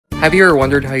Have you ever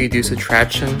wondered how you do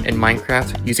subtraction in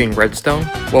Minecraft using Redstone?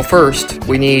 Well, first,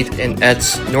 we need an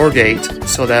XNOR gate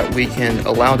so that we can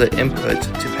allow the input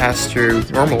to pass through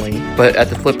normally, but at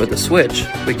the flip of the switch,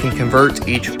 we can convert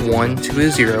each 1 to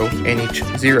a 0 and each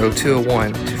 0 to a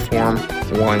 1 to form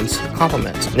 1's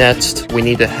complement. Next, we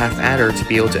need a half adder to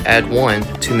be able to add 1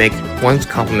 to make 1's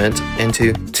complement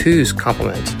into 2's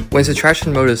complement. When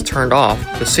subtraction mode is turned off,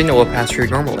 the signal will pass through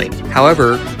normally.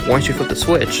 However, once you flip the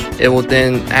switch, it will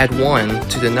then add 1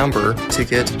 to the number to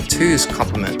get 2's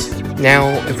complement. Now,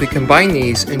 if we combine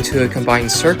these into a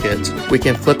combined circuit, we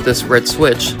can flip this red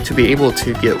switch to be able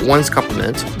to get 1's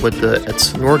complement with the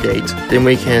XNOR gate. Then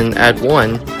we can add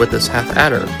 1 with this half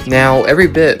adder. Now, every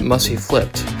bit must be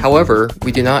flipped. However,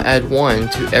 we do not add 1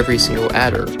 to every single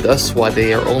adder, thus why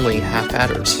they are only half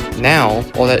adders. Now,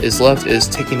 all that is left is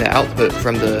taking the output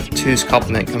from the 2's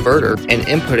complement converter and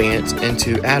inputting it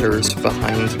into adders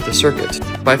behind the circuit.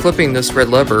 By flipping this red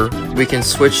lever, we can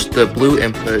switch the blue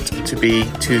input to be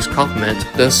 2's complement,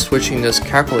 thus switching this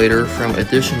calculator from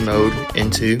addition mode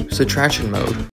into subtraction mode.